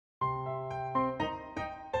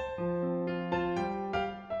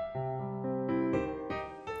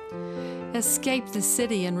Escape the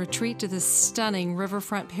city and retreat to this stunning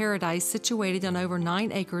riverfront paradise situated on over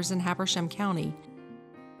 9 acres in Habersham County.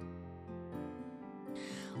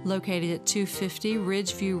 Located at 250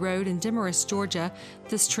 Ridgeview Road in Demorest, Georgia,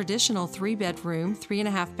 this traditional 3-bedroom,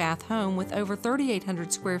 3.5-bath home with over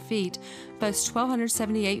 3,800 square feet boasts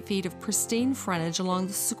 1,278 feet of pristine frontage along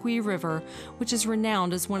the Squee River, which is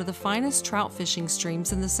renowned as one of the finest trout fishing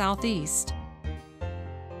streams in the southeast.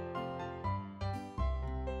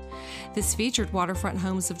 This featured Waterfront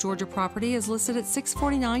Homes of Georgia property is listed at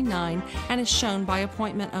 $649,900 and is shown by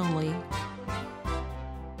appointment only.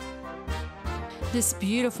 This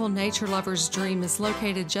beautiful nature lover's dream is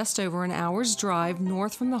located just over an hour's drive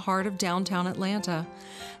north from the heart of downtown Atlanta.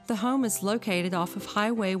 The home is located off of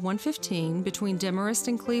Highway 115 between Demorest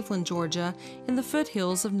and Cleveland, Georgia, in the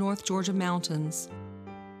foothills of North Georgia mountains.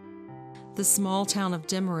 The small town of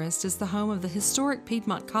Demorest is the home of the historic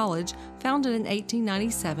Piedmont College, founded in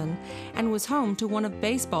 1897, and was home to one of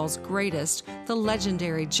baseball's greatest, the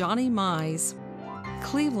legendary Johnny Mize.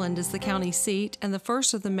 Cleveland is the county seat and the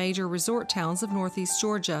first of the major resort towns of northeast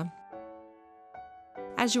Georgia.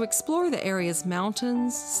 As you explore the area's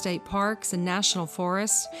mountains, state parks, and national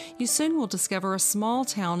forests, you soon will discover a small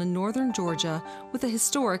town in northern Georgia with a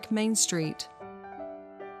historic Main Street.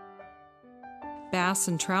 Bass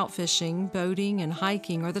and trout fishing, boating, and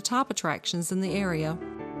hiking are the top attractions in the area.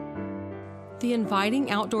 The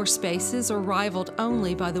inviting outdoor spaces are rivaled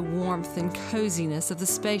only by the warmth and coziness of the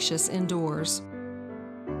spacious indoors.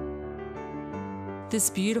 This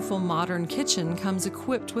beautiful modern kitchen comes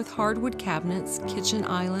equipped with hardwood cabinets, kitchen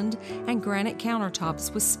island, and granite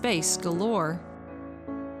countertops with space galore.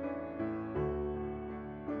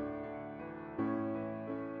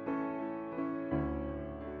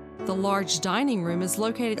 The large dining room is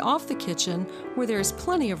located off the kitchen, where there is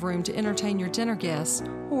plenty of room to entertain your dinner guests,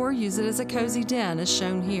 or use it as a cozy den as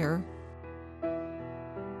shown here.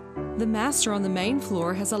 The master on the main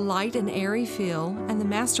floor has a light and airy feel, and the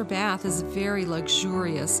master bath is very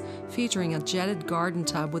luxurious, featuring a jetted garden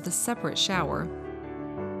tub with a separate shower.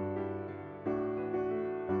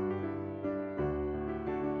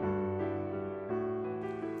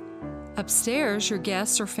 Upstairs, your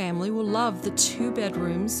guests or family will love the 2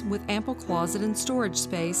 bedrooms with ample closet and storage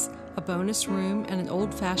space, a bonus room, and an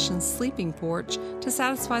old-fashioned sleeping porch to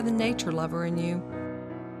satisfy the nature lover in you.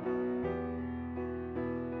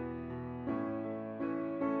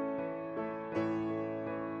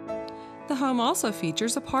 The home also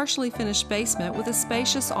features a partially finished basement with a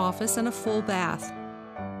spacious office and a full bath.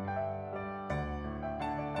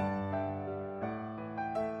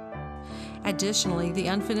 Additionally, the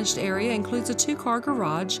unfinished area includes a 2-car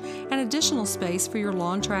garage and additional space for your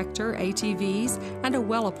lawn tractor, ATVs, and a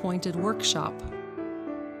well-appointed workshop.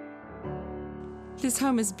 This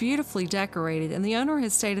home is beautifully decorated, and the owner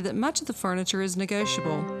has stated that much of the furniture is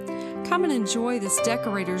negotiable. Come and enjoy this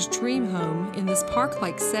decorator's dream home in this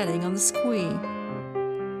park-like setting on the Squee.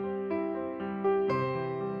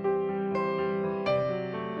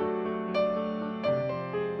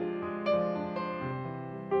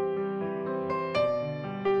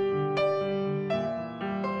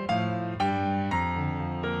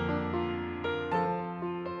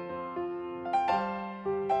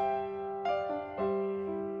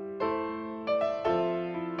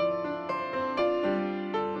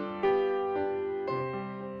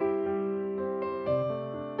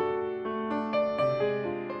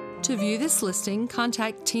 To view this listing,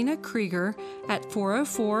 contact Tina Krieger at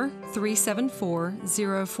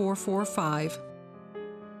 404-374-0445.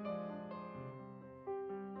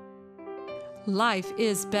 Life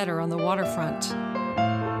is better on the waterfront.